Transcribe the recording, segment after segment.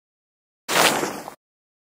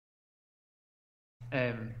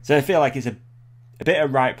So I feel like it's a bit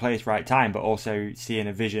of right place, right time, but also seeing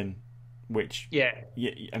a vision, which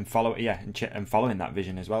and following that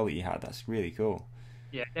vision as well that you had. That's really cool.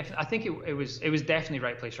 Yeah, definitely. I think it was definitely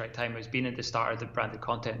right place, right time. It was being at the start of the branded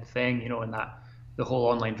content thing, and that the whole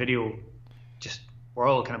online video just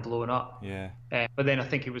world kind of blowing up. Yeah. But then I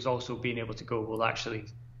think it was also being able to go, well, actually,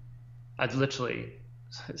 I'd literally.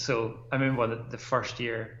 So I remember the first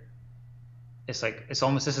year. It's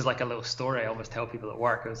almost, this is like a little story I always tell people at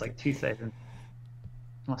work. It was like 2000,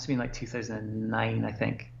 must have been like 2009, I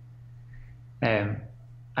think. And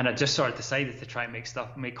I just sort of decided to try and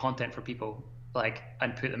make content for people, like,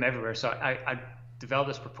 and put them everywhere. So I developed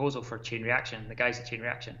this proposal for Chain Reaction, the guys at Chain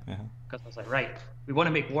Reaction, because I was like, right, we want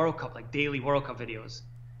to make World Cup, like daily World Cup videos.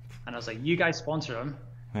 And I was like, you guys sponsor them.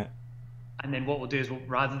 Yeah. And then what we'll do is,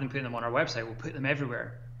 rather than putting them on our website, we'll put them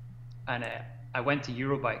everywhere. And I went to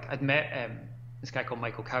Eurobike. I'd met this guy called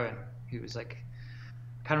Michael Cowan, who was like,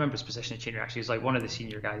 I can't remember his position at Chain Reaction. He was like one of the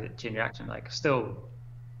senior guys at Chain Reaction. Like, still,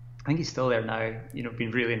 I think he's still there now. Been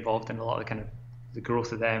really involved in a lot of kind of the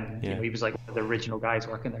growth of them. And, he was like one of the original guys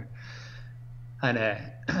working there. And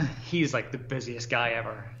he's like the busiest guy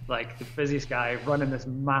ever, like the busiest guy running this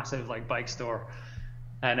massive like bike store.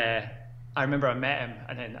 And I remember I met him,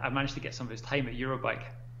 and then I managed to get some of his time at Eurobike.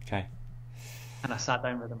 Okay. And I sat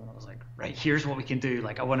down with him and I was like, right, here's what we can do.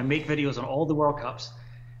 Like, I want to make videos on all the World Cups.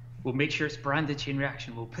 We'll make sure it's branded Chain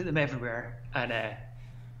Reaction. We'll put them everywhere. And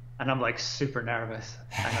I'm like super nervous.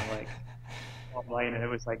 And I'm like online, and it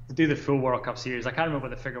was like to do the full World Cup series. I can't remember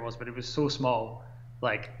what the figure was, but it was so small,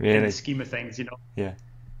 like in the scheme of things, Yeah.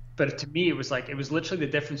 But to me, it was literally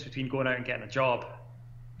the difference between going out and getting a job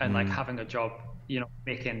and like having a job,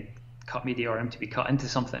 making cut media or to be cut into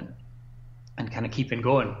something and kind of keeping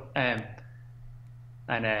going. And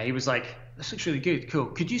he was like, this looks really good. Cool.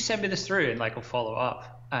 Could you send me this through and like I'll follow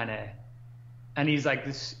up? And he's like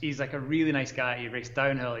a really nice guy. He raced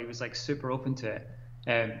downhill. He was like super open to it.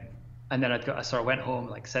 And then I sort of went home,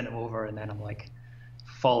 like sent him over, and then I'm like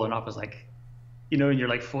following up. I was like, and you're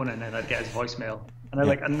like phoning, and I'd get his voicemail. And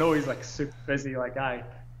I know he's like super busy like guy.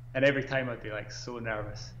 And every time I'd be like so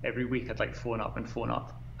nervous. Every week I'd like phone up,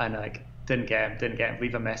 and like didn't get him,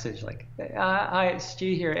 leave a message like, hi, it's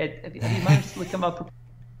Stu here. Have you managed to look him up?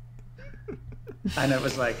 And it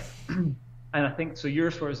was like, and I think so.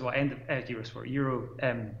 Eurosport was what end of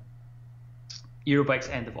Eurobike's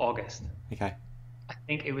end of August. Okay. I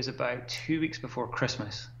think it was about 2 weeks before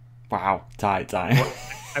Christmas. Wow, tight time.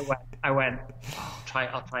 I went.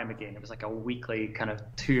 I'll try him again. It was like a weekly kind of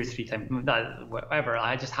 2 or 3 times, whatever.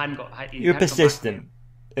 I just hadn't got. You're persistent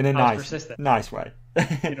in a nice way.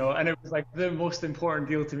 And it was like the most important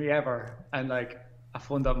deal to me ever. And like I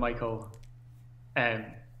phoned up Michael, and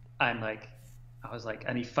like I was like,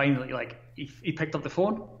 and he finally like he picked up the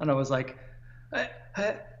phone, and I was like,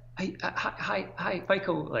 hi,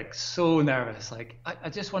 Michael. Like so nervous. Like I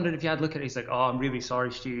just wondered if you had a look at it. He's like, oh, I'm really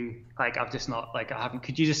sorry, Stu. Like I've just not like I haven't.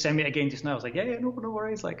 Could you just send me it again just now? I was like, yeah, no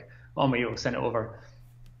worries. Like, oh my, you'll send it over.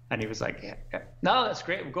 And he was like, yeah, no, that's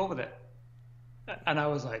great. We'll go with it. And I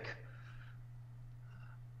was like,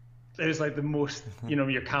 it was like the most,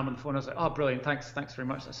 you're calm on the phone. I was like, oh, brilliant. Thanks very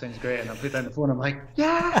much. That sounds great. And I put down the phone. I'm like,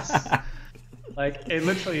 yes. Like it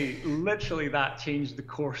literally that changed the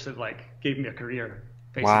course of like gave me a career.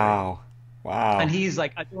 Basically. Wow. And he's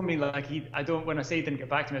like, I don't mean like when I say he didn't get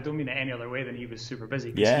back to me, I don't mean it any other way than he was super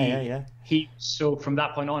busy. Yeah. So from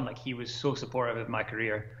that point on, like he was so supportive of my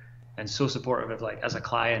career and so supportive of like as a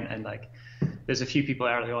client, and like there's a few people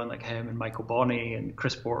early on like him and Michael Bonney and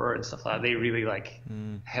Chris Porter and stuff like that. They really like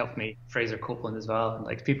helped me. Fraser Copeland as well, and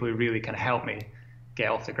like people who really kind of helped me get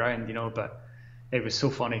off the ground, But it was so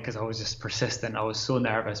funny because I was just persistent. I was so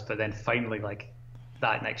nervous, but then finally, like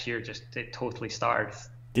that next year, it totally started.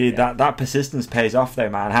 Dude, that persistence pays off though,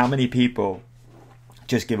 man. How many people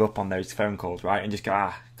just give up on those phone calls, right, and just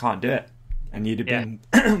go, can't do it, and you'd have been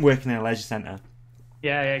working in a leisure centre.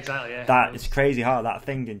 Yeah, exactly. Yeah, that it's crazy how that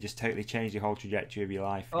thing can just totally change the whole trajectory of your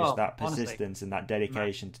life. Just that persistence honestly. And that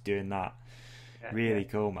dedication to doing that. Really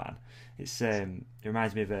cool, man. It's it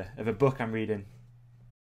reminds me of a book I'm reading